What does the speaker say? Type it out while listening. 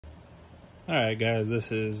Alright guys,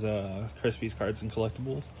 this is Crispy's Cards and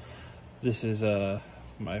Collectibles. This is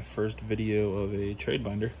my first video of a trade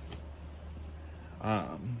binder.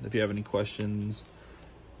 If you have any questions,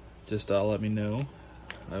 just let me know.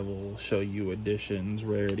 I will show you additions,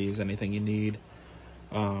 rarities, anything you need.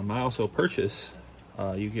 I also purchase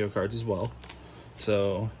Yu-Gi-Oh cards as well.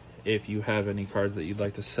 So if you have any cards that you'd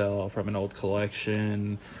like to sell from an old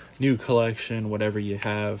collection, new collection, whatever you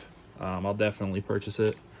have, I'll definitely purchase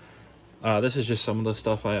it. This is just some of the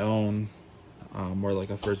stuff I own, more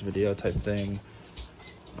like a first video type thing,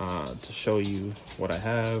 to show you what I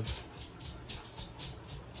have.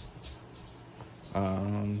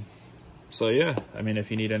 So yeah, I mean,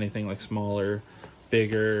 if you need anything like smaller,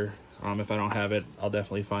 bigger, if I don't have it, I'll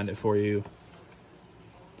definitely find it for you.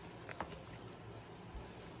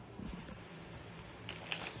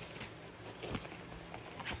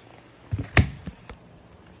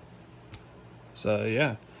 So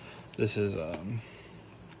yeah, this is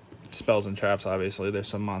spells and traps. Obviously there's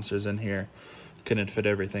some monsters in here, couldn't fit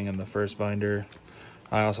everything in the first binder.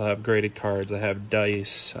 I also have graded cards, I have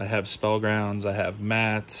dice, I have spell grounds, I have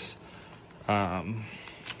mats, I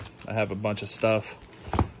have a bunch of stuff.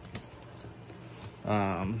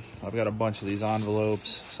 I've got a bunch of these envelopes,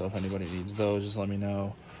 so if anybody needs those, just let me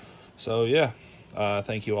know. So yeah,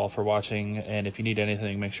 thank you all for watching, and if you need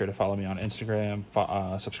anything, make sure to follow me on Instagram,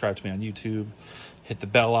 subscribe to me on YouTube, hit the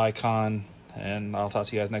bell icon, and I'll talk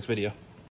to you guys next video.